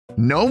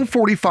Gnome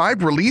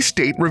 45 release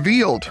date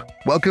revealed.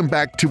 Welcome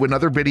back to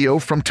another video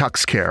from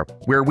TuxCare,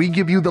 where we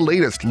give you the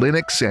latest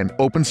Linux and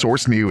open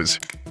source news.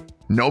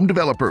 Gnome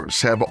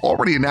developers have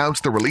already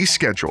announced the release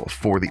schedule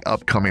for the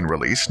upcoming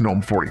release,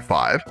 Gnome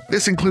 45.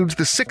 This includes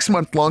the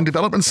 6-month-long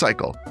development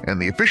cycle, and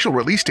the official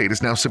release date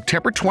is now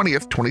September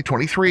 20th,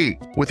 2023.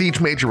 With each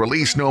major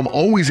release, Gnome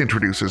always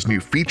introduces new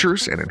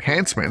features and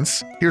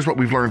enhancements. Here's what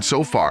we've learned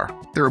so far.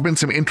 There have been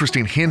some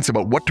interesting hints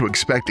about what to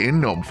expect in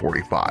Gnome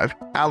 45.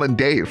 Alan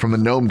Day from the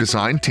Gnome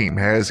design team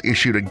has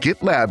issued a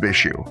GitLab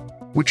issue,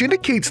 which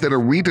indicates that a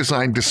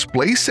redesigned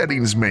display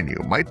settings menu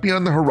might be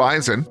on the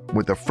horizon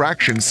with a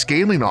fraction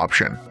scaling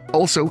option.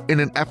 Also, in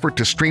an effort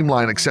to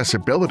streamline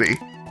accessibility,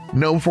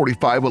 Gnome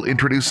 45 will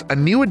introduce a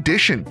new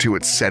addition to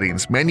its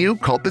settings menu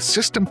called the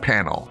System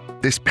Panel.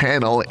 This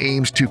panel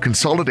aims to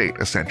consolidate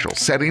essential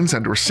settings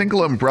under a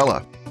single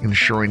umbrella,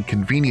 ensuring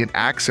convenient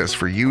access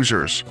for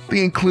users.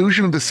 The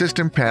inclusion of the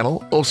System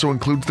Panel also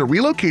includes the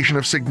relocation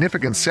of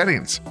significant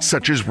settings,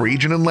 such as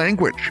region and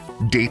language,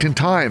 date and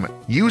time,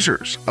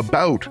 users,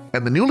 about,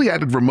 and the newly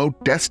added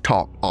remote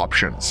desktop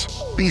options.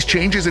 These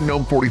changes in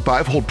Gnome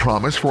 45 hold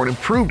promise for an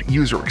improved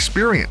user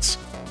experience.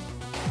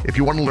 If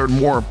you want to learn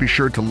more, be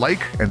sure to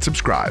like and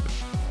subscribe.